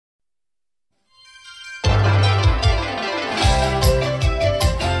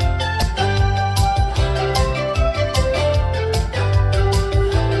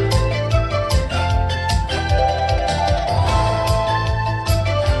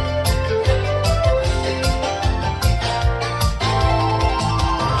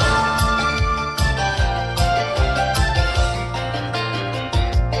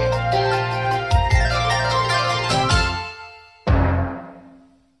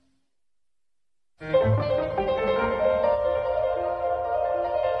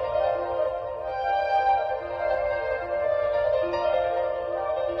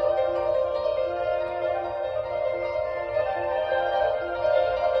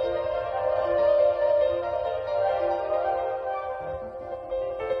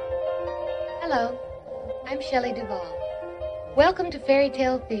I'm Shelley Duvall. Welcome to Fairy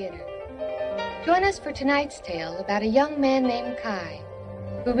Tale Theater. Join us for tonight's tale about a young man named Kai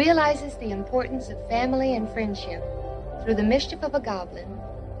who realizes the importance of family and friendship through the mischief of a goblin,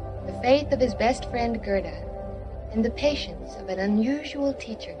 the faith of his best friend Gerda, and the patience of an unusual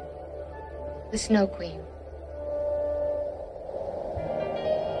teacher, the Snow Queen.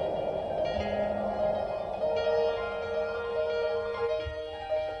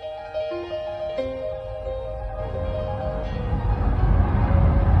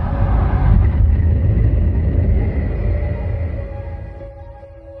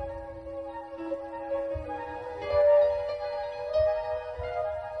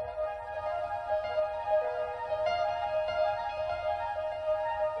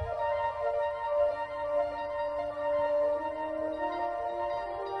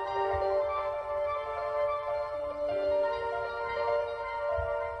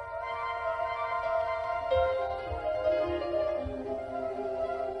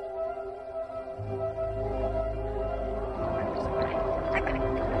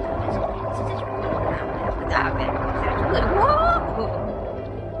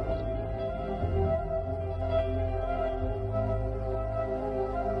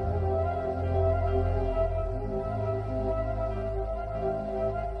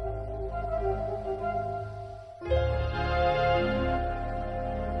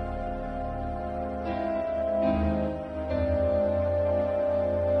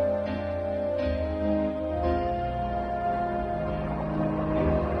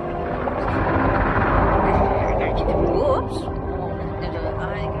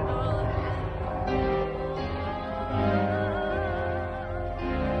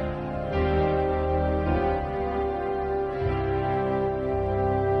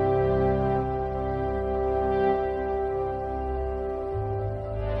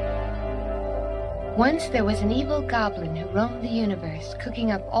 Once there was an evil goblin who roamed the universe,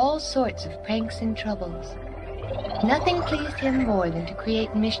 cooking up all sorts of pranks and troubles. Nothing pleased him more than to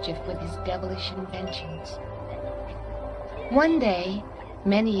create mischief with his devilish inventions. One day,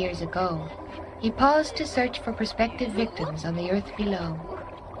 many years ago, he paused to search for prospective victims on the earth below.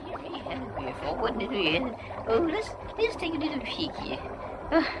 Let's take a little peek here.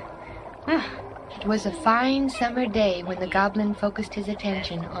 It was a fine summer day when the goblin focused his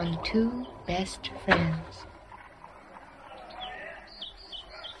attention on two best friends.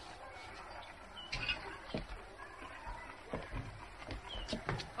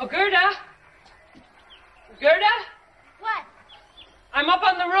 Oh, Gerda! Gerda? What? I'm up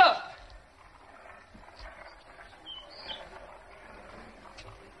on the roof.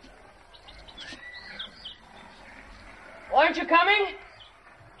 Aren't you coming?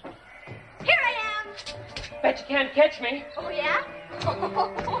 Here I am! Bet you can't catch me. Oh, yeah?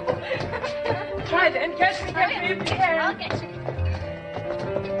 Try then. Catch me if you can. I'll get you.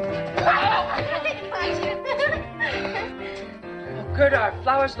 Oh, Gerda, our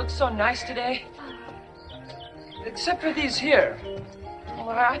flowers look so nice today. Except for these here.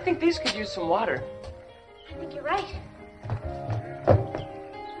 Well, I think these could use some water. I think you're right.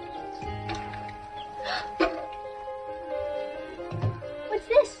 What's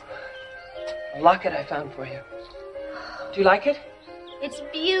this? A locket I found for you. Do you like it? It's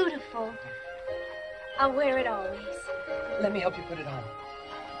beautiful. I'll wear it always. Let me help you put it on.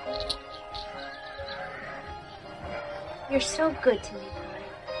 You're so good to me, boy.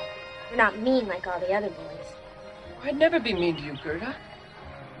 You're not mean like all the other boys. I'd never be mean to you, Gerda.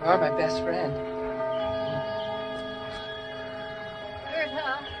 You are my best friend.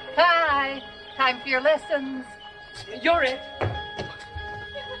 Gerda, hi. Time for your lessons. You're it.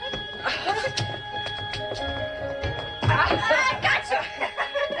 I got you.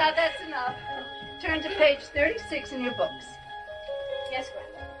 Now that's enough. Turn to page 36 in your books. Yes,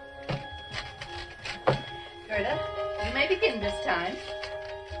 Grandma. Gerda, you may begin this time.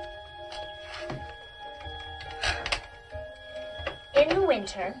 In the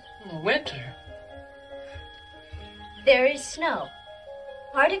winter, Winter? there is snow.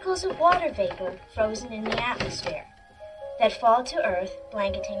 Particles of water vapor frozen in the atmosphere that fall to earth,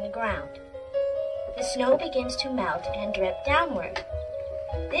 blanketing the ground. The snow begins to melt and drip downward.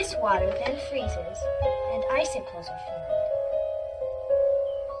 This water then freezes, and icicles are formed.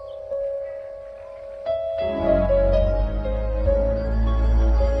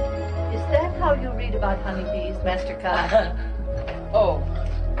 Is that how you read about honeybees, Master Kai? Oh.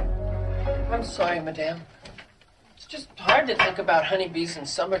 I'm sorry, madame. It's just hard to think about honeybees in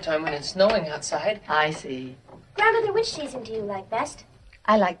summertime when it's snowing outside. I see. Grandmother, which season do you like best?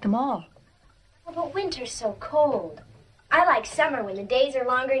 I like them all. Oh, but winter's so cold. I like summer when the days are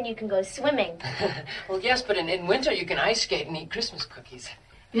longer and you can go swimming. Well, yes, but in winter you can ice skate and eat Christmas cookies.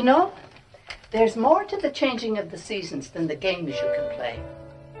 You know, there's more to the changing of the seasons than the games you can play.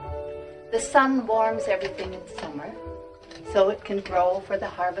 The sun warms everything in summer, so it can grow for the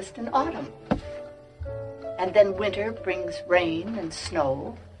harvest in autumn. And then winter brings rain and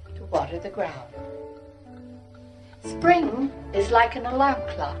snow to water the ground. Spring is like an alarm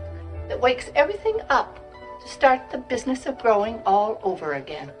clock that wakes everything up to start the business of growing all over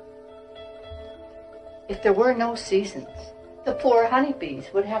again. If there were no seasons, the poor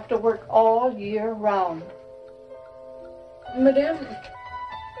honeybees would have to work all year round. Madame,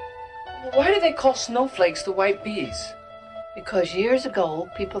 why do they call snowflakes the white bees? Because years ago,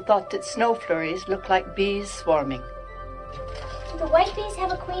 people thought that snow flurries looked like bees swarming. Do the white bees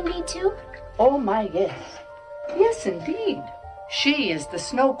have a queen bee too? Oh my, yes. Yes, indeed. She is the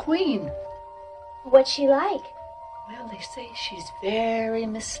snow queen. What's she like? Well, they say she's very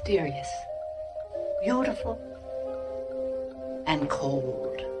mysterious, beautiful, and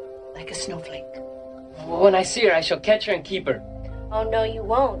cold, like a snowflake. When I see her, I shall catch her and keep her. Oh, no, you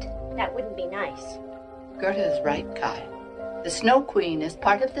won't. That wouldn't be nice. Gerda is right, Kai. The Snow Queen is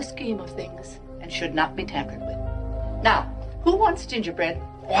part of the scheme of things and should not be tampered with. Now, who wants gingerbread?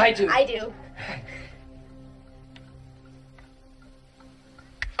 Oh, I do. I do.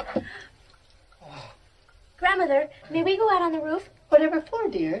 Grandmother, may we go out on the roof? Whatever for,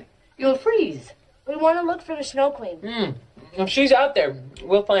 dear. You'll freeze. We want to look for the Snow Queen. If she's out there,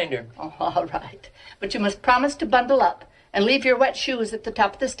 we'll find her. Oh, all right. But you must promise to bundle up and leave your wet shoes at the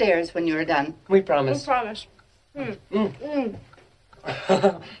top of the stairs when you're done. We promise. Promise.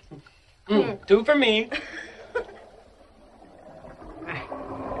 Two for me.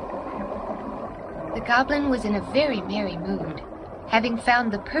 The goblin was in a very merry mood, having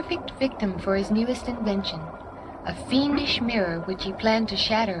found the perfect victim for his newest invention, a fiendish mirror which he planned to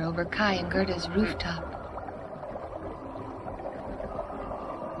shatter over Kai and Gerda's rooftop.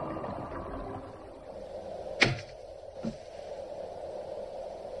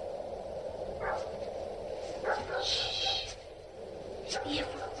 If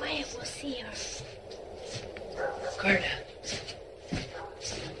we're quiet, we'll see her. Gerda,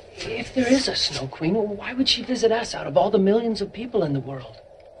 if there is a Snow Queen, why would she visit us out of all the millions of people in the world?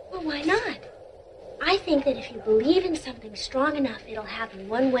 Well, why not? I think that if you believe in something strong enough, it'll happen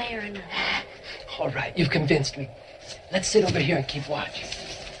one way or another. All right, you've convinced me. Let's sit over here and keep watch.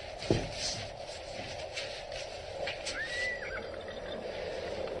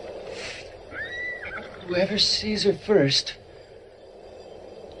 Whoever sees her first,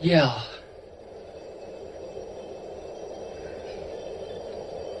 yell.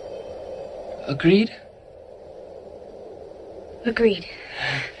 Agreed? Agreed.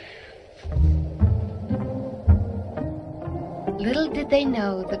 Little did they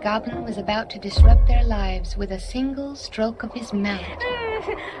know the goblin was about to disrupt their lives with a single stroke of his mallet.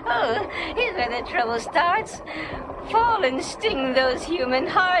 Oh, here's where the trouble starts. Fall and sting those human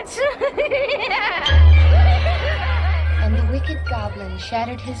hearts. And the wicked goblin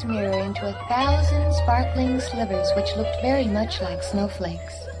shattered his mirror into 1,000 sparkling slivers which looked very much like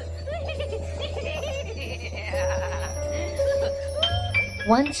snowflakes.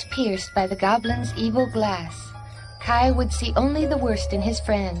 Once pierced by the goblin's evil glass, Kai would see only the worst in his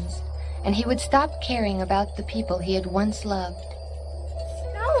friends, and he would stop caring about the people he had once loved.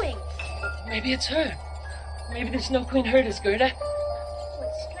 Snowing. Maybe it's her. Maybe the Snow Queen heard us, Gerda.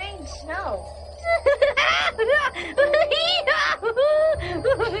 What strange snow.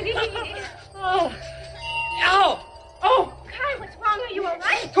 Oh. Ow! Oh! Kai, what's wrong? Are you all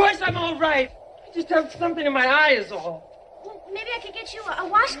right? Of course I'm all right. I just have something in my eye is all. Well, maybe I could get you a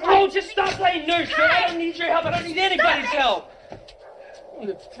washcloth. Oh, just stop playing nurse, Gerda. I don't need your help. I don't need anybody's help.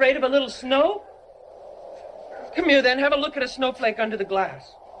 You afraid of a little snow? Come here, then. Have a look at a snowflake under the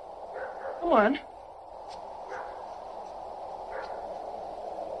glass. Come on.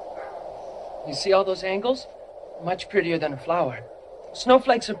 You see all those angles? Much prettier than a flower.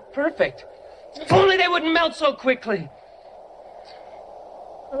 Snowflakes are perfect. If only they wouldn't melt so quickly.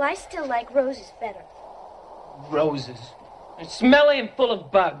 Well, I still like roses better. Roses. They're smelly and full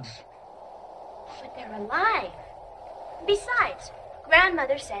of bugs. But they're alive. Besides,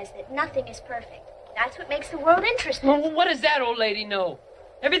 Grandmother says that nothing is perfect. That's what makes the world interesting. Well, what does that old lady know?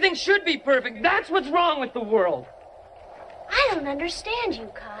 Everything should be perfect. That's what's wrong with the world. I don't understand you,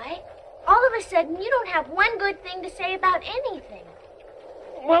 Kai. All of a sudden, you don't have one good thing to say about anything.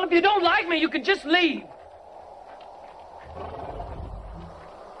 Well, if you don't like me, you can just leave.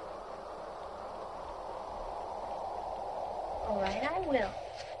 All right, I will.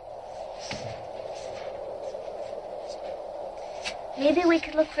 Maybe we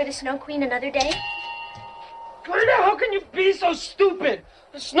could look for the Snow Queen another day? Gerda, how can you be so stupid?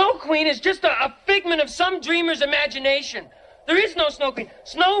 The Snow Queen is just a figment of some dreamer's imagination. There is no Snow Queen.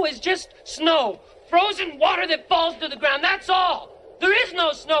 Snow is just snow. Frozen water that falls to the ground, that's all. There is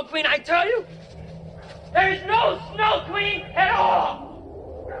no Snow Queen, I tell you. There is no Snow Queen at all.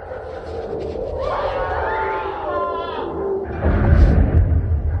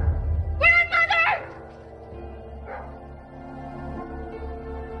 Grandmother!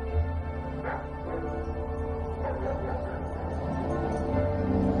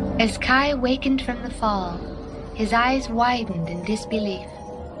 As Kai wakened from the fall, his eyes widened in disbelief.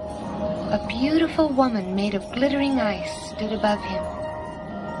 A beautiful woman made of glittering ice stood above him.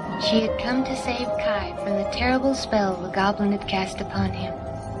 She had come to save Kai from the terrible spell the goblin had cast upon him.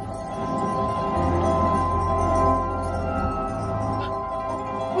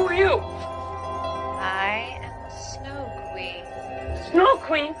 Who are you? I am the Snow Queen. Snow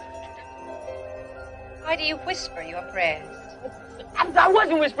Queen? Why do you whisper your prayers? I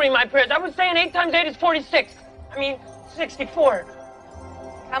wasn't whispering my prayers. I was saying 8 times 8 is 46. 64.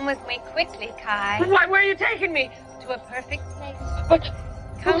 Come with me quickly, Kai, Why, where are you taking me? to a perfect place. But...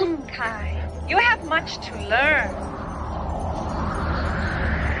 Come, Kai. You have much to learn.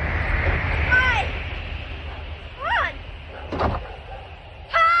 Hi! Run!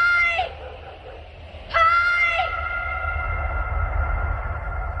 Hi! Hi!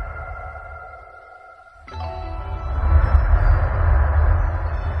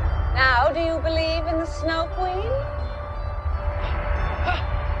 Now, do you believe in the Snow Queen?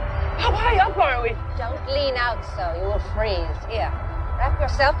 How high up are we? Don't lean out so. You will freeze. Here, wrap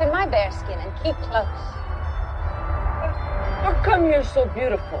yourself in my bearskin and keep close. How come you're so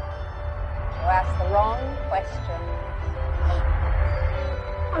beautiful? You asked the wrong question.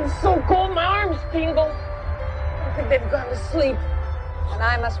 I'm so cold, my arms tingle. I think they've gone to sleep. And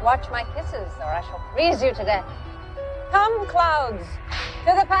I must watch my kisses, or I shall freeze you to death. Come, clouds,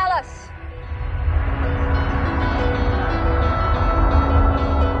 to the palace.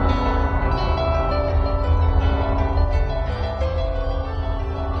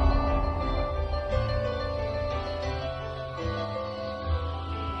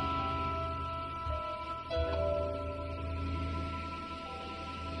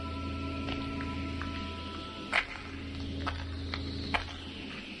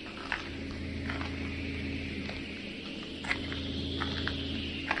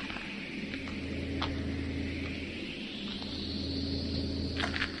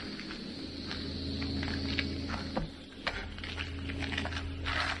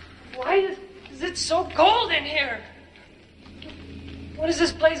 Why is it so cold in here? What is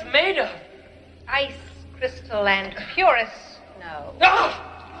this place made of? Ice, crystal, and purest snow.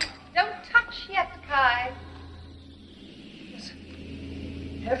 Ah! Don't touch yet, Kai. Is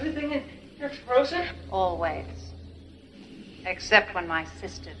everything in here frozen? Always. Except when my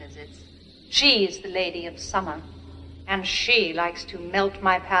sister visits. She is the Lady of Summer, and she likes to melt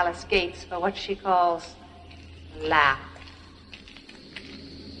my palace gates for what she calls laugh.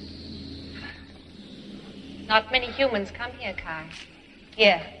 Not many humans come here, Kai.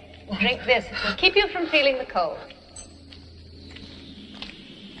 Here, drink this. It will keep you from feeling the cold.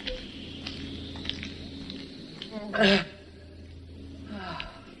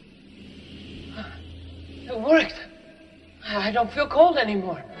 It worked. I don't feel cold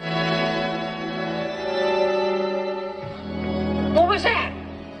anymore. What was that?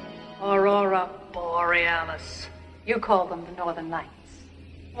 Aurora Borealis. You call them the Northern Lights.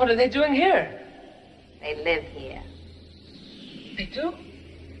 What are they doing here? They live here. They do?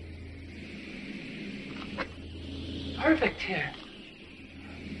 Perfect here.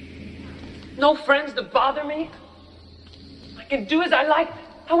 No friends to bother me. I can do as I like.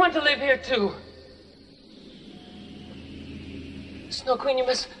 I want to live here too. Snow Queen, you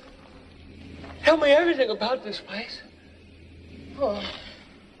must tell me everything about this place. Oh,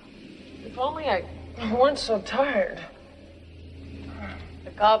 if only I weren't so tired.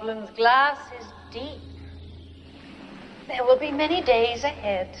 The goblin's glass is deep. There will be many days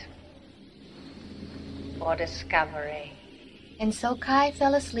ahead for discovery. And so Kai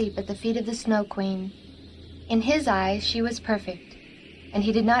fell asleep at the feet of the Snow Queen. In his eyes, she was perfect, and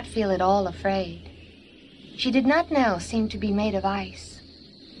he did not feel at all afraid. She did not now seem to be made of ice.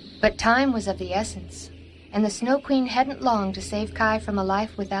 But time was of the essence, and the Snow Queen hadn't long to save Kai from a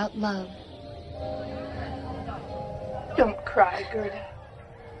life without love. Don't cry, Gerda.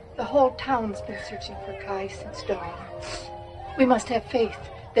 The whole town's been searching for Kai since dawn. We must have faith.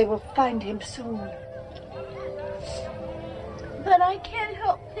 They will find him soon. But I can't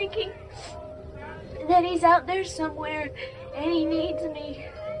help thinking that he's out there somewhere and he needs me.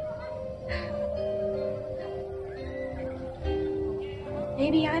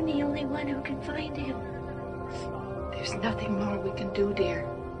 Maybe I'm the only one who can find him. There's nothing more we can do, dear.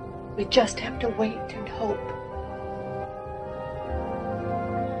 We just have to wait and hope.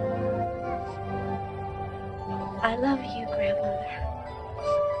 I love you, Grandmother.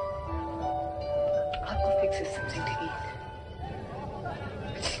 I'll go fix us something to eat.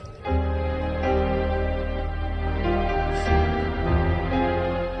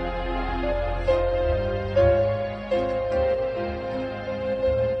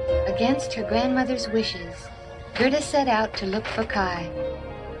 Against her grandmother's wishes, Gerda set out to look for Kai.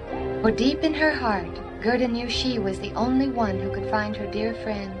 For deep in her heart, Gerda knew she was the only one who could find her dear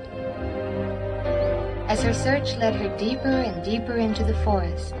friend. As her search led her deeper and deeper into the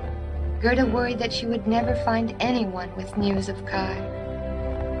forest, Gerda worried that she would never find anyone with news of Kai.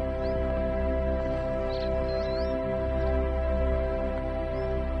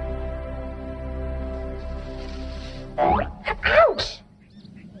 Ouch!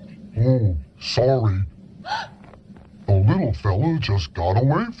 Oh, sorry. The little fella just got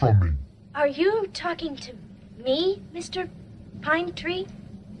away from me. Are you talking to me, Mr. Pine Tree?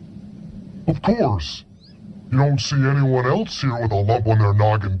 Of course. You don't see anyone else here with a lump on their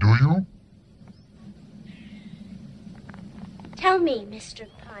noggin, do you? Tell me, Mr.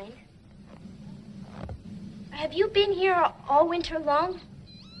 Pine. Have you been here all winter long?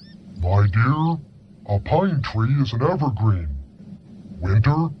 My dear, a pine tree is an evergreen.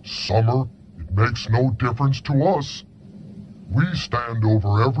 Winter, summer, it makes no difference to us. We stand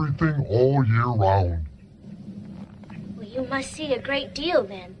over everything all year round. Well, you must see a great deal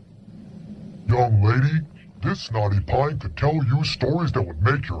then. Young lady, this naughty pine could tell you stories that would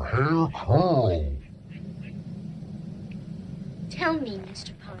make your hair curl. Tell me,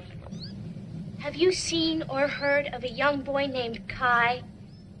 Mr. Pine. Have you seen or heard of a young boy named Kai?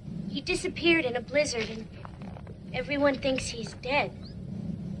 He disappeared in a blizzard and everyone thinks he's dead.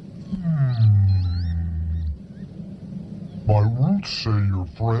 My roots say your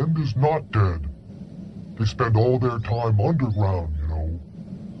friend is not dead. They spend all their time underground, you know.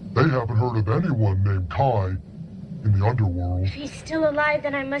 They haven't heard of anyone named Kai in the underworld. If he's still alive,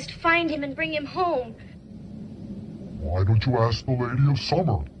 then I must find him and bring him home. Why don't you ask the Lady of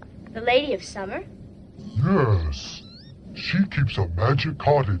Summer? The Lady of Summer? Yes. She keeps a magic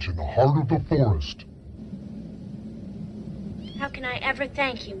cottage in the heart of the forest. How can I ever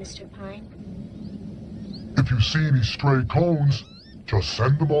thank you, Mr. Pine? If you see any stray cones, just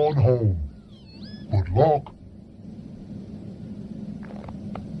send them on home. Good luck.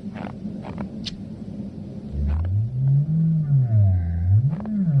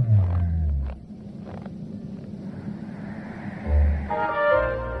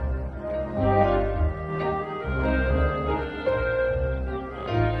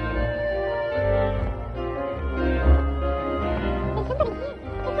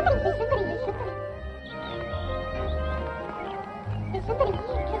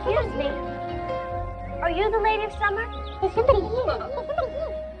 Excuse me. Are you the Lady of Summer?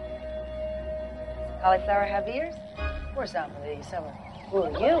 Cauliflower have ears? Of course I'm the Lady of Summer. Who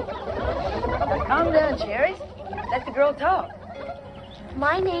are you? Now calm down, Cherries. Let the girl talk.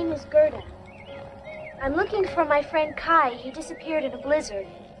 My name is Gerda. I'm looking for my friend Kai. He disappeared in a blizzard.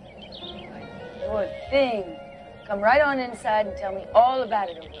 Poor thing. Come right on inside and tell me all about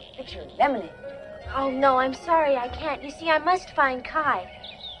it over a pitcher of lemonade. Oh, no, I'm sorry, I can't. You see, I must find Kai.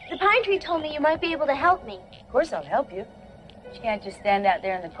 The pine tree told me you might be able to help me. Of course I'll help you. But you can't just stand out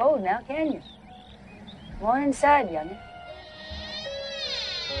there in the cold now, can you? Come on inside, youngin'.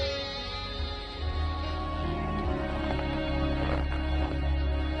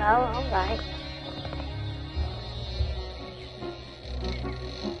 Oh, all right.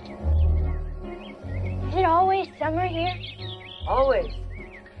 Is it always summer here? Always.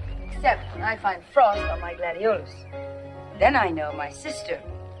 Except when I find frost on my gladiolus. Then I know my sister,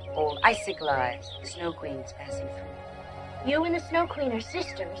 old Icicle Eyes, the Snow Queen's passing through. You and the Snow Queen are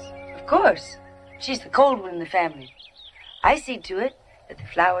sisters. Of course. She's the cold one in the family. I see to it that the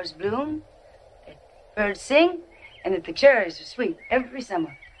flowers bloom, that birds sing, and that the cherries are sweet every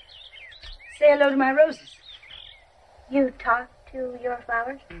summer. Say hello to my roses. You talk to your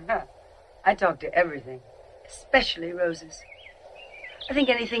flowers? I talk to everything, especially roses. I think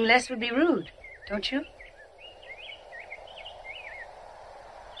anything less would be rude, don't you?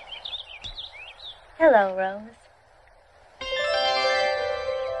 Hello, Rose.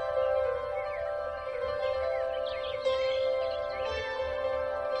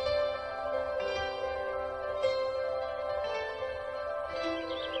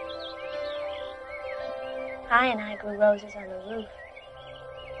 Kai and I grew roses on the roof.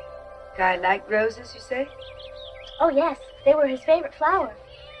 Guy liked roses, you say? Oh, yes. They were his favorite flower.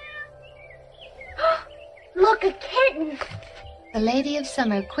 Look, a kitten! The Lady of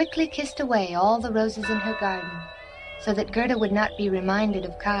Summer quickly kissed away all the roses in her garden, so that Gerda would not be reminded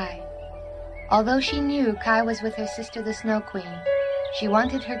of Kai. Although she knew Kai was with her sister the Snow Queen, she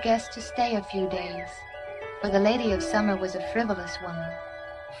wanted her guest to stay a few days, for the Lady of Summer was a frivolous woman.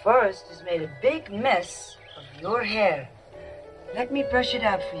 The forest has made a big mess of your hair. Let me brush it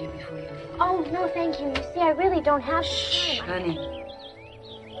out for you before you leave. Oh, no, thank you. You see, I really don't have Shh, time. honey.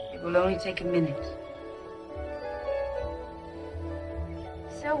 It will only take a minute.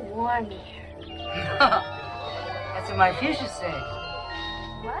 So warm here. That's what my fuchsias say.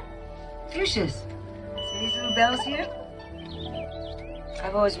 What? Fuchsias. See these little bells here?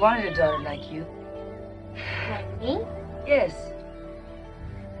 I've always wanted a daughter like you. Like me? Yes.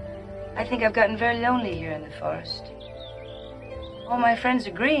 I think I've gotten very lonely here in the forest. All my friends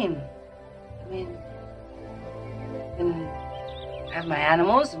are green. I mean, I have my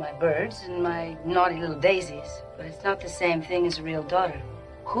animals and my birds and my naughty little daisies, but it's not the same thing as a real daughter.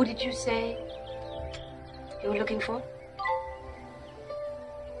 Who did you say you were looking for?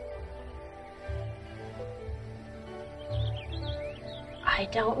 I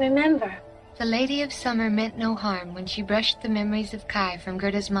don't remember. The Lady of Summer meant no harm when she brushed the memories of Kai from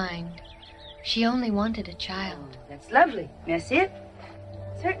Gerda's mind. She only wanted a child. That's lovely. May I see it?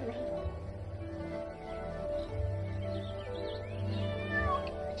 Certainly.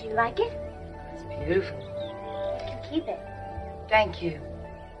 Do you like it? It's beautiful. You can keep it. Thank you.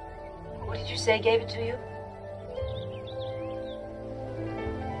 What did you say gave it to you?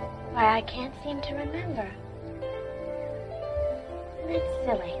 Why, I can't seem to remember. That's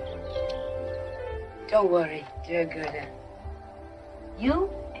silly. Don't worry, dear Gerda. You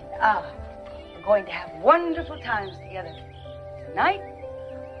and I are going to have wonderful times together. Tonight,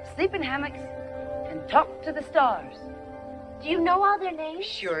 sleep in hammocks and talk to the stars. Do you know all their names?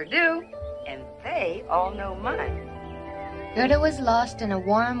 Sure do. And they all know mine. Gerda was lost in a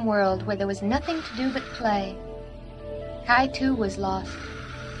warm world where there was nothing to do but play. Kai, too, was lost,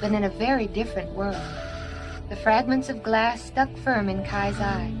 but in a very different world. The fragments of glass stuck firm in Kai's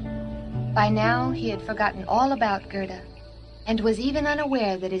eye. By now, he had forgotten all about Gerda, and was even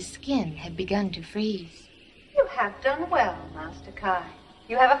unaware that his skin had begun to freeze. You have done well, Master Kai.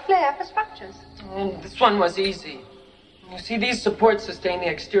 You have a flair for structures. This one was easy. You see, these supports sustain the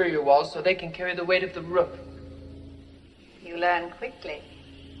exterior walls so they can carry the weight of the roof. You learn quickly.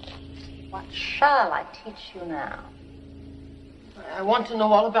 What shall I teach you now? I want to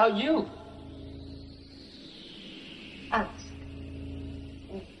know all about you. Ask.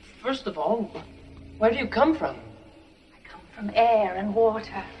 First of all, where do you come from? I come from air and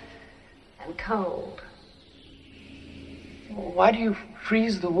water and cold. Why do you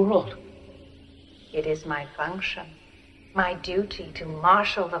freeze the world? It is my function, my duty to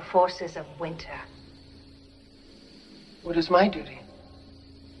marshal the forces of winter. What is my duty?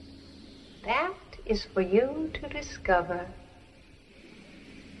 That is for you to discover.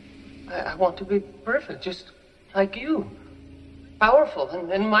 I want to be perfect, just like you. Powerful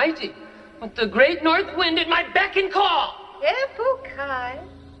and mighty, with the great north wind at my beck and call. Careful, Kai.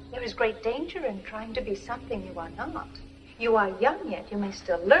 There is great danger in trying to be something you are not. You are young yet. You may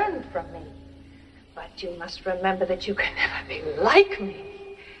still learn from me. But you must remember that you can never be like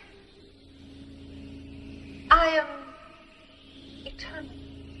me. I am eternal.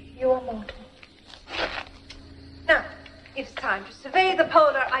 You are mortal. Now, it's time to survey the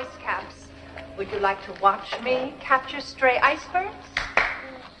polar ice caps. Would you like to watch me capture stray icebergs?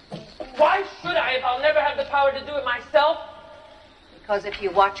 Why should I if I'll never have the power to do it myself? Because if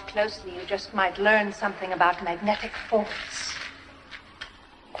you watch closely, you just might learn something about magnetic force.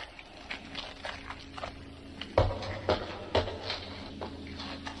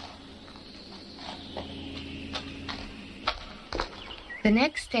 The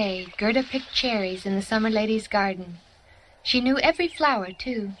next day, Gerda picked cherries in the Summer Lady's garden. She knew every flower,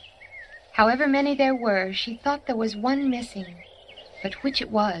 too. However many there were, she thought there was one missing, but which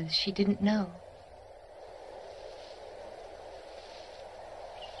it was, she didn't know.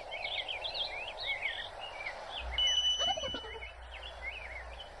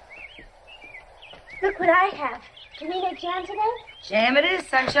 Look what I have. Can we make jam today? Jam it is,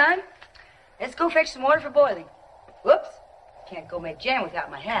 sunshine. Let's go fetch some water for boiling. Whoops. Can't go make jam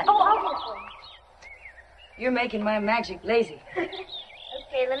without my hat. Oh, I'll get it for you. You're making my magic lazy.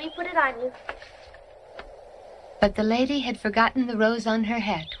 Okay, let me put it on you. But the lady had forgotten the rose on her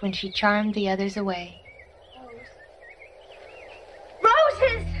hat when she charmed the others away.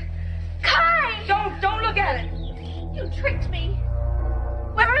 Roses! Kai! Don't look at it.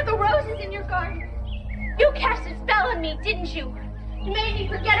 in your garden. You cast a spell on me, didn't you? You made me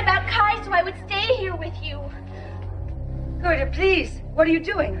forget about Kai so I would stay here with you. Gerda, please. What are you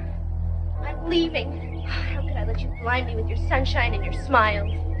doing? I'm leaving. How could I let you blind me with your sunshine and your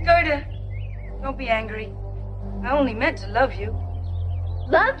smiles? Gerda, don't be angry. I only meant to love you.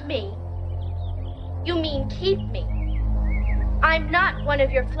 Love me? You mean keep me? I'm not one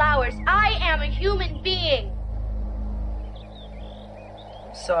of your flowers. I am a human being.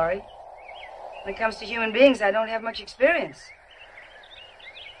 I'm sorry. When it comes to human beings, I don't have much experience.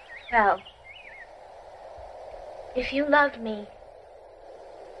 Well, if you love me,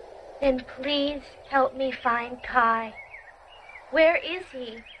 then please help me find Kai. Where is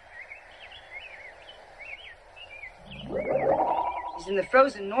he? He's in the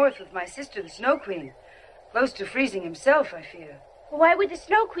frozen north with my sister, the Snow Queen. Close to freezing himself, I fear. Why would the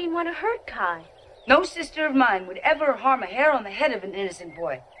Snow Queen want to hurt Kai? No sister of mine would ever harm a hair on the head of an innocent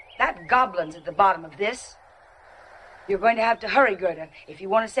boy. That goblin's at the bottom of this. You're going to have to hurry, Gerda, if you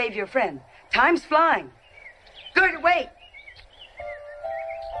want to save your friend. Time's flying. Gerda, wait!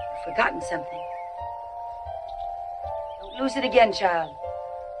 You've forgotten something. Don't lose it child.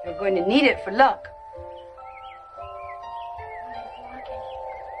 You're going to need it for luck.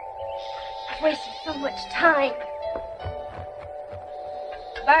 I've wasted so much time.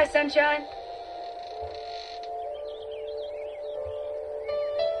 Bye, sunshine.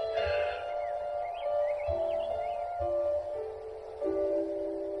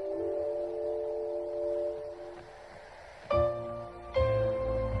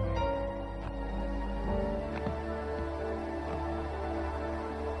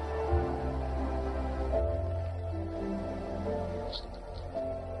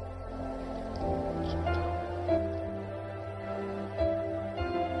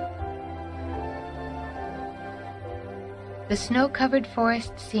 The snow-covered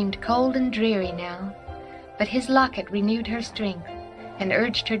forest seemed cold and dreary now, but his locket renewed her strength and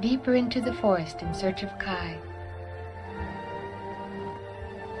urged her deeper into the forest in search of Kai.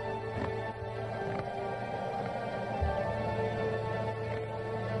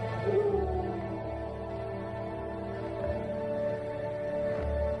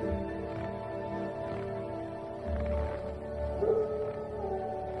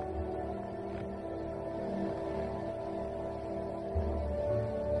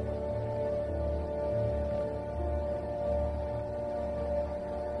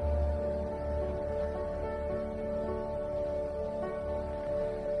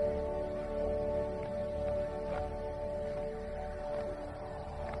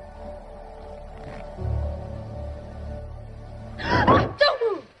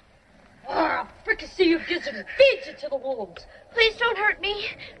 Feeds it to the wolves. Please don't hurt me.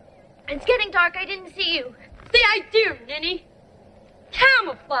 It's getting dark. I didn't see you. The idea, Ninny.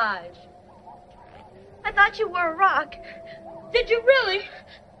 Camouflage. I thought you were a rock. Did you really?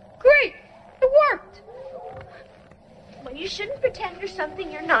 Great. It worked. Well, you shouldn't pretend you're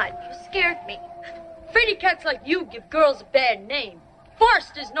something you're not. You scared me. Fraidy cats like you give girls a bad name.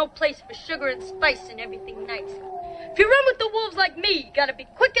 Forest is no place for sugar and spice and everything nice. If you run with the wolves like me, you gotta be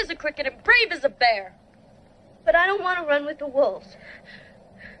quick as a cricket and brave as a bear. But I don't want to run with the wolves.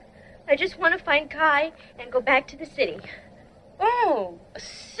 I just want to find Kai and go back to the city. Oh, a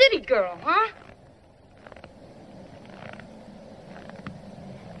city girl, huh?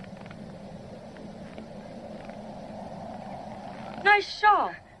 Nice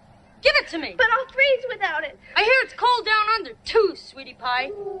shawl. Give it to me. But I'll freeze without it. I hear it's cold down under, too, sweetie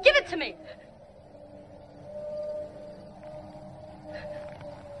pie. Give it to me.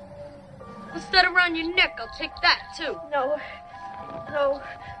 Instead of around your neck, I'll take that, too. No,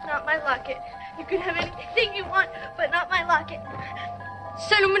 not my locket. You can have anything you want, but not my locket.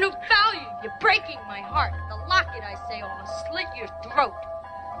 Sentimental value. You're breaking my heart. The locket, I say, or I'll slit your throat.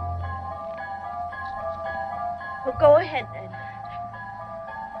 Well, go ahead, then.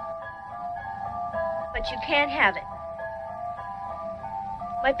 But you can't have it.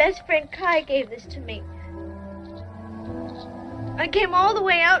 My best friend Kai gave this to me. I came all the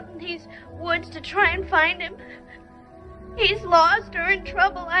way out in these woods to try and find him. He's lost or in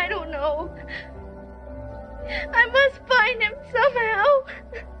trouble, I don't know. I must find him somehow.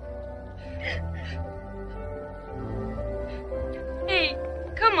 Hey,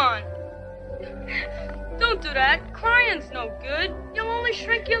 come on. Don't do that. Crying's no good. You'll only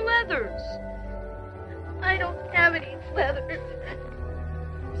shrink your leathers. I don't have any leathers.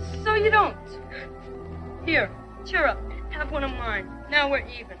 So you don't. Here, cheer up. Have one of mine. Now we're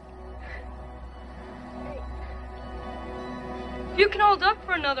even. If you can hold up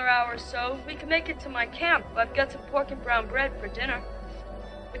for another hour or so, we can make it to my camp. I've got some pork and brown bread for dinner.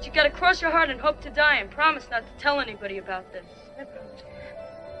 The But you gotta cross your heart and hope to die and promise not to tell anybody about this.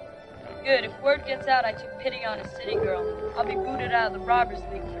 Good. If word gets out I took pity on a city girl, I'll be booted out of the Robbers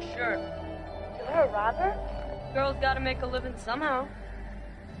League for sure. You're a robber? Girl's gotta make a living somehow.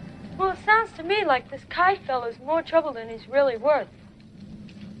 Well, it sounds to me like this Kai fellow's more trouble than he's really worth.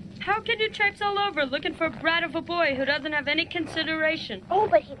 How can you traipse all over looking for a brat of a boy who doesn't have any consideration? Oh,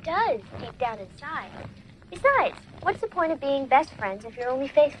 but he does, deep down inside. Besides, what's the point of being best friends if you're only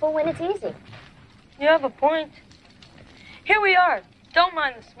faithful when it's easy? You have a point. Here we are. Don't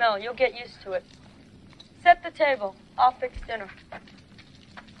mind the smell. You'll get used to it. Set the table. I'll fix dinner.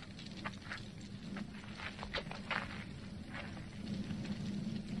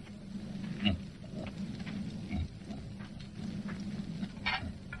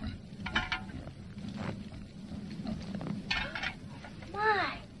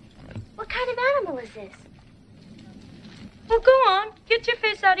 My, what kind of animal is this? Well, go on. Get your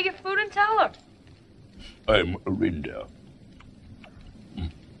face out of your food and tell her. I'm a reindeer.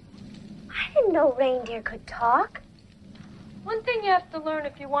 I didn't know reindeer could talk. One thing you have to learn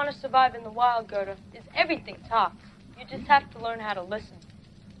if you want to survive in the wild, Gerda, is everything talks. You just have to learn how to listen.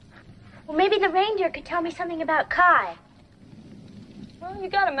 Well, maybe the reindeer could tell me something about Kai. Well, you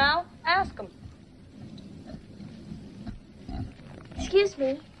got a mouth. Ask him. Excuse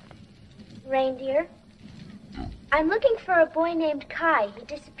me, reindeer. I'm looking for a boy named Kai. He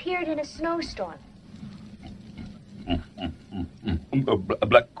disappeared in a snowstorm. A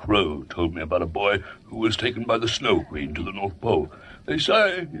black crow told me about a boy who was taken by the Snow Queen to the North Pole. They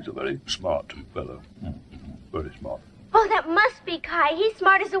say he's a very smart fellow. Very smart. Oh, that must be Kai. He's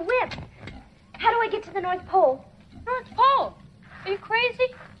smart as a whip. How do I get to the North Pole? North Pole? Are you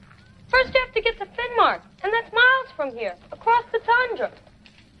crazy? First you have to get to Finnmark, and that's miles from here, across the tundra.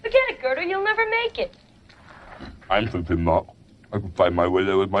 Forget it, Gerda. You'll never make it. I'm from Finnmark. I can find my way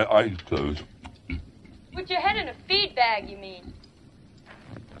there with my eyes closed. With your head in a feed bag, you mean?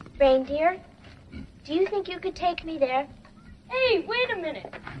 Reindeer, do you think you could take me there? Hey, wait a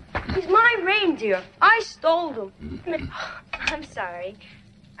minute. He's my reindeer. I stole him. I'm sorry.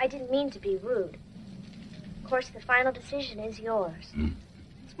 I didn't mean to be rude. Of course, the final decision is yours.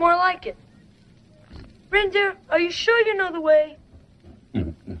 It's more like it. Reindeer, are you sure you know the way?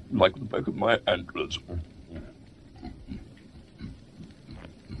 Like the back of my antlers.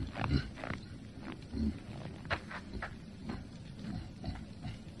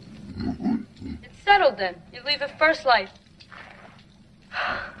 It's settled then. You leave at first light.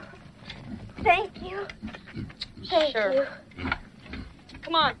 Thank you. Thank you.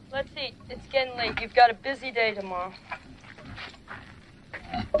 Come on, let's eat. It's getting late. You've got a busy day tomorrow.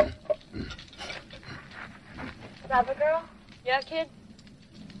 Rubber girl? Yeah, kid?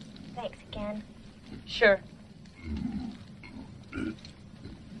 Thanks again. Sure.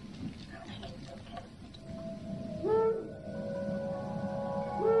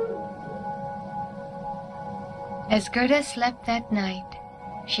 As Gerda slept that night,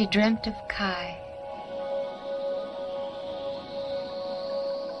 she dreamt of Kai.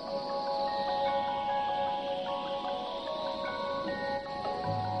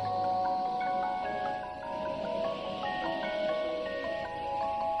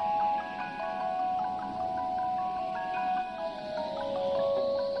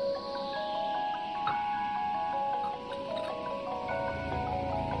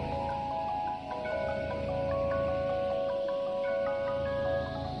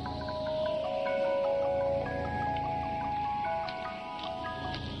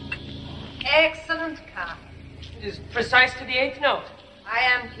 Excellent, Kai. It is precise to the eighth note. I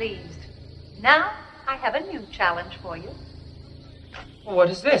am pleased. Now, I have a new challenge for you. What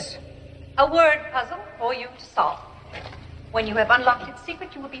is this? A word puzzle for you to solve. When you have unlocked its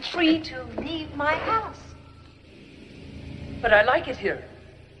secret, you will be free to leave my house. But I like it here.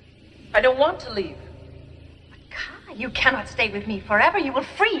 I don't want to leave. Kai, you cannot stay with me forever. You will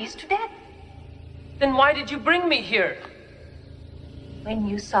freeze to death. Then why did you bring me here? When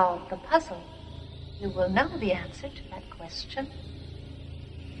you solve the puzzle, you will know the answer to that question.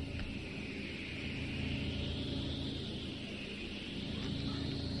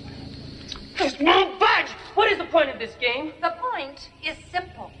 Just won't budge! What is the point of this game? The point is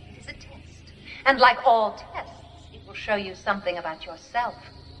simple. It is a test. And like all tests, it will show you something about yourself.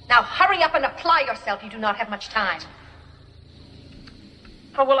 Now hurry up and apply yourself. You do not have much time.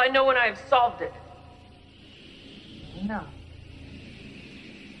 How will I know when I have solved it? No.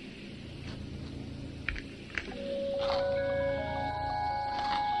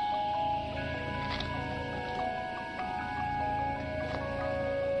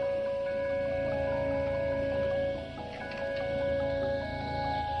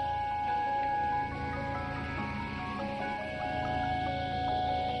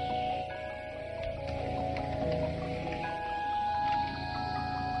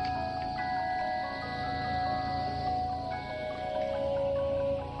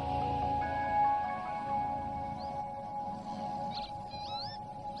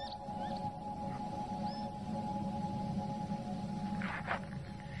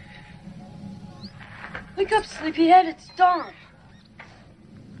 Wake up, sleepyhead. It's dawn.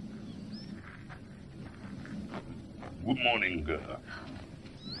 Good morning, Gerda.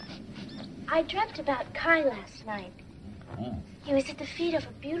 I dreamt about Kai last night. He was at the feet of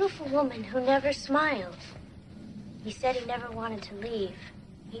a beautiful woman who never smiled. He said he never wanted to leave.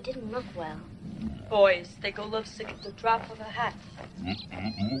 He didn't look well. Boys, they go lovesick at the drop of a hat.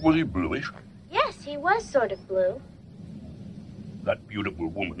 Was he bluish? Yes, he was sort of blue. That beautiful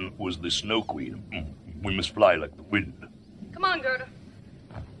woman was the Snow Queen. We must fly like the wind. Come on, Gerda.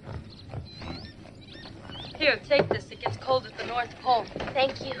 Here, take this. It gets cold at the North Pole.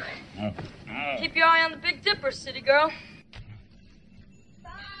 Thank you. Keep your eye on the Big Dipper, city girl.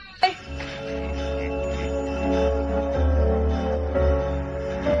 Bye.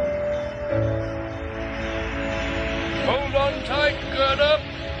 Hold on tight, Gerda.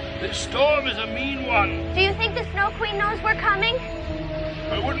 This storm is a mean one. Do you think the Snow Queen knows we're coming?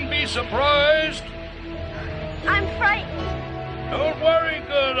 I wouldn't be surprised. I'm frightened. Don't worry,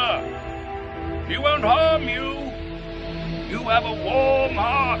 Gerda. She won't harm you. You have a warm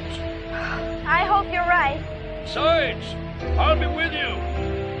heart. I hope you're right. Besides, I'll be with you.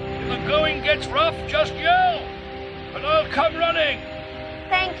 If the going gets rough, just yell, and I'll come running.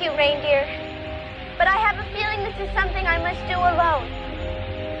 Thank you, reindeer. But I have a feeling this is something I must do alone.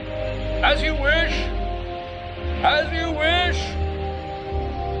 As you wish. As you wish.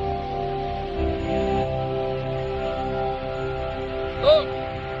 Look!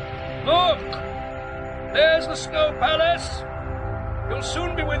 Look! There's the Snow Palace. You'll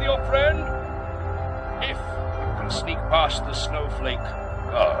soon be with your friend. If you can sneak past the snowflake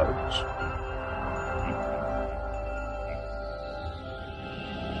guards.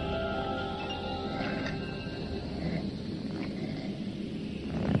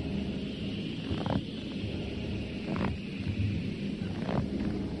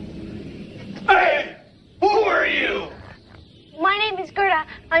 Hey! Who are you? My name is Gerda.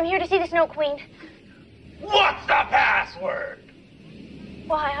 I'm here to see the Snow Queen. What's the password?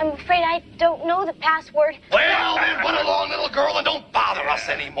 Why, I'm afraid I don't know the password. Well, then run along, little girl, and don't bother us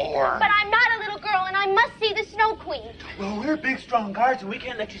anymore. But I'm not a little girl, and I must see the Snow Queen. Well, we're big, strong guards, and we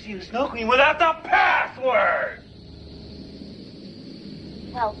can't let you see the Snow Queen without the password.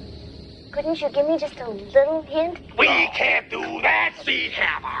 Well, couldn't you give me just a little hint? We can't do that. We'd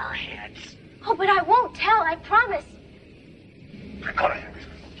have our heads. Oh, but I won't tell, I promise.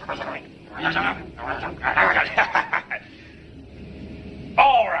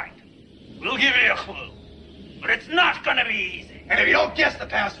 All right. We'll give you a clue. But it's not going to be easy. And if you don't guess the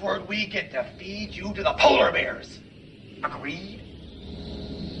password, we get to feed you to the polar bears. Agreed?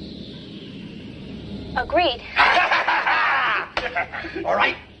 Agreed. All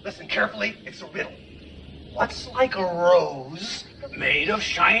right. Listen carefully. It's a riddle. What's like a rose made of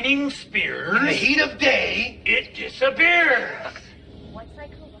shining spears? In the heat of day, it disappears. What's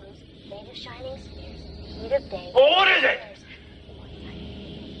like a rose made of shining spears in the heat of day? Well, what is it?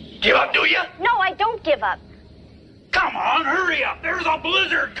 Give up, do you? No, I don't give up. Come on, hurry up. There's a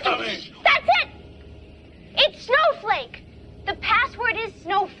blizzard coming. That's it! It's Snowflake. The password is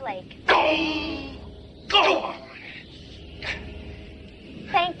Snowflake. Go on.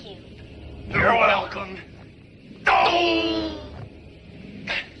 Thank you. You're welcome.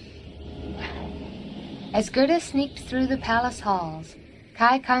 As Gerda sneaked through the palace halls,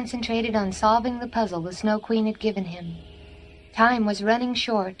 Kai concentrated on solving the puzzle the Snow Queen had given him. Time was running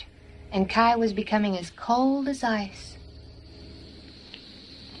short, and Kai was becoming as cold as ice.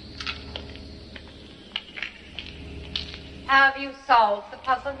 Have you solved the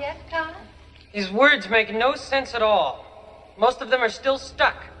puzzle yet, Kai? These words make no sense at all. Most of them are still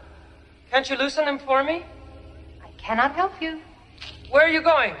stuck. Can't you loosen them for me? I cannot help you. Where are you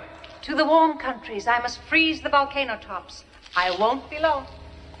going? To the warm countries. I must freeze the volcano tops. I won't be long.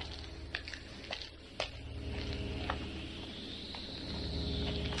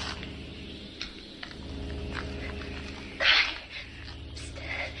 Kai. Psst.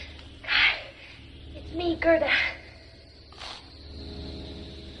 Kai. It's me, Gerda.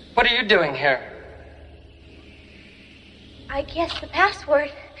 What are you doing here? I guessed the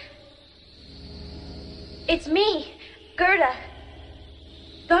password. It's me, Gerda.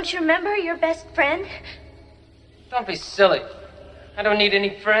 Don't you remember your best friend? Don't be silly. I don't need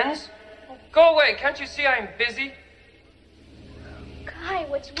any friends. Go away. Can't you see I'm busy? Kai,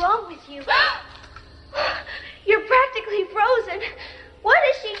 what's wrong with you? You're practically frozen. What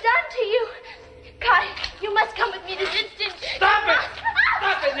has she done to you? Kai, you must come with me this instant. Stop it!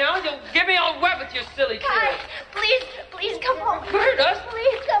 Stop it now. You'll get me all wet with your silly Kai, tears. please come home. Gerda?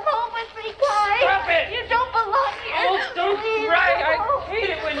 Please come home with me, Kai. Stop it! You don't belong here. Oh, don't Please cry. come home. I hate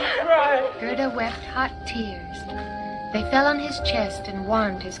it when you cry. Gerda wept hot tears. They fell on his chest and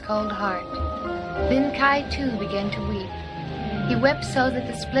warmed his cold heart. Then Kai, too, began to weep. He wept so that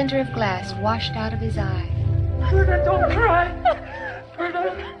the splinter of glass washed out of his eye. Gerda, don't cry.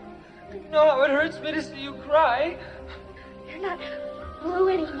 Gerda, you know how it hurts me to see you cry. You're not blue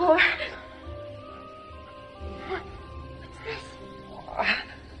anymore. What's this?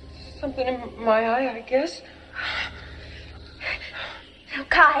 Something in my eye, I guess. Now,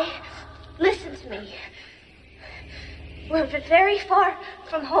 Kai, listen to me. We're very far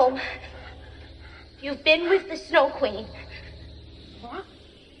from home. You've been with the Snow Queen. What?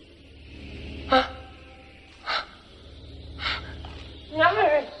 Huh? Now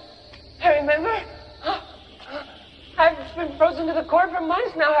I remember. I've been frozen to the core for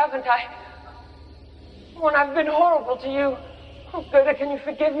months now, haven't I? When I've been horrible to you. Oh, Gerda, can you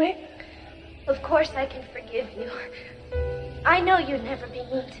forgive me? Of course I can forgive you. I know you'd never be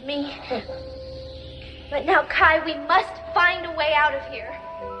mean to me. But now, Kai, we must find a way out of here.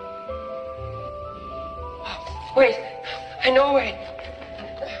 Wait, I know a way.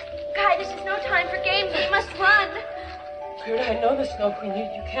 Kai, this is no time for games. We must run. Gerda, I know the Snow Queen.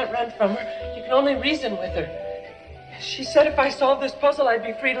 You can't run from her. You can only reason with her. She said if I solved this puzzle, I'd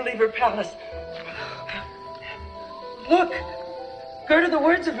be free to leave her palace. Look, Gerda, the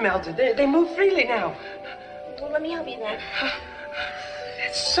words have melted. They move freely now. Well, let me help you then.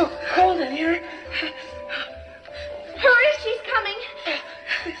 It's so cold in here. Hurry, she's coming.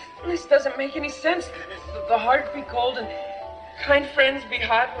 This doesn't make any sense. The heart be cold and kind friends be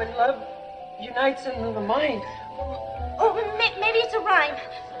hot when love unites in the mind. Oh, maybe it's a rhyme.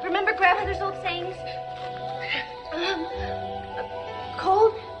 Remember grandmother's old sayings?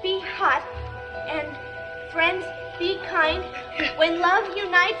 Cold be hot and friends be kind. When love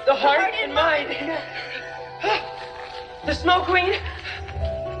unites the heart and mind. The Snow Queen.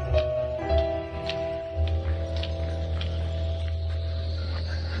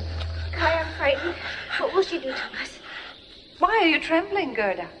 Kai, I'm frightened. What will she do to us? Why are you trembling,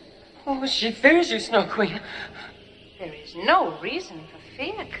 Gerda? Oh, she fears you, Snow Queen. There is no reason for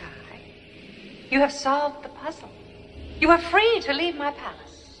fear, Kai. You have solved the puzzle. You are free to leave my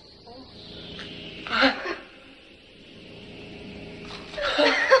palace.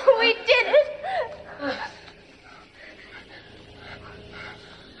 We did it!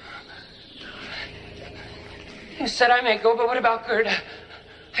 You said I may go, but what about Gerda?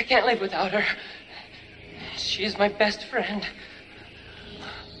 I can't live without her. She is my best friend.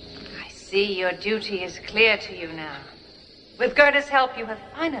 I see your duty is clear to you now. With Gerda's help, you have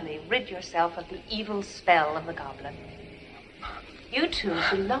finally rid yourself of the evil spell of the goblin. You two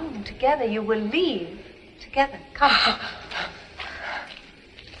belong together. You will leave together. Come.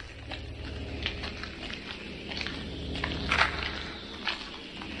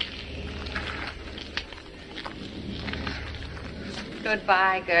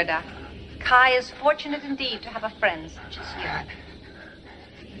 Goodbye, Gerda. Kai is fortunate indeed to have a friend such as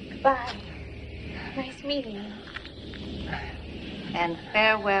you. Goodbye. Nice meeting you. And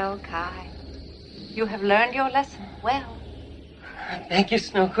farewell, Kai. You have learned your lesson well. Thank you,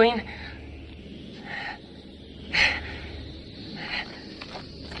 Snow Queen.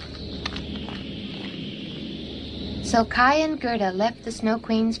 So Kai and Gerda left the Snow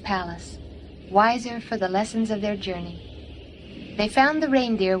Queen's palace, wiser for the lessons of their journey. They found the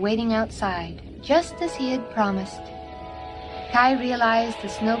reindeer waiting outside, just as he had promised. Kai realized the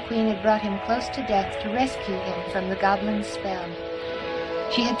Snow Queen had brought him close to death to rescue him from the goblin's spell.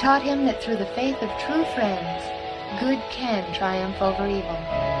 She had taught him that through the faith of true friends, good can triumph over evil.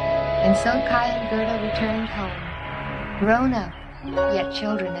 And so Kai and Gerda returned home, grown up, yet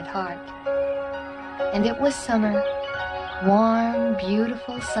children at heart. And it was summer, warm,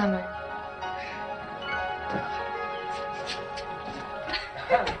 beautiful summer.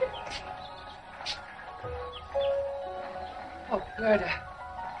 Oh, Gerda,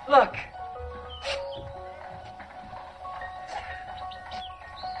 look.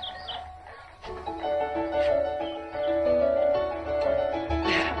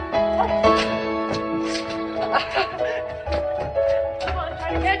 Come on, try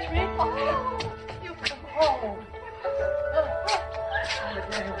to catch me. Oh, you come home.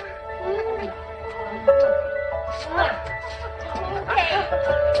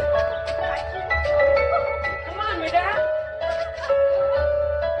 Come on, Madame.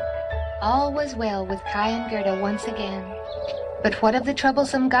 All was well with Kai and Gerda once again. But what of the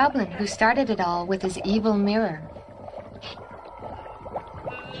troublesome goblin who started it all with his evil mirror?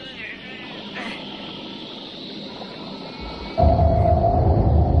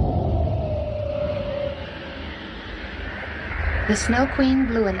 The Snow Queen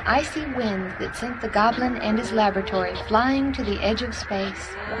blew an icy wind that sent the goblin and his laboratory flying to the edge of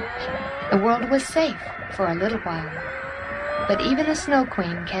space. The world was safe for a little while. But even a Snow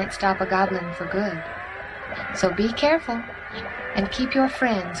Queen can't stop a goblin for good. So be careful and keep your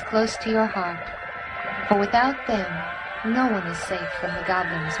friends close to your heart. For without them, no one is safe from the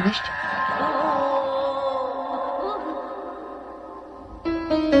goblin's mischief.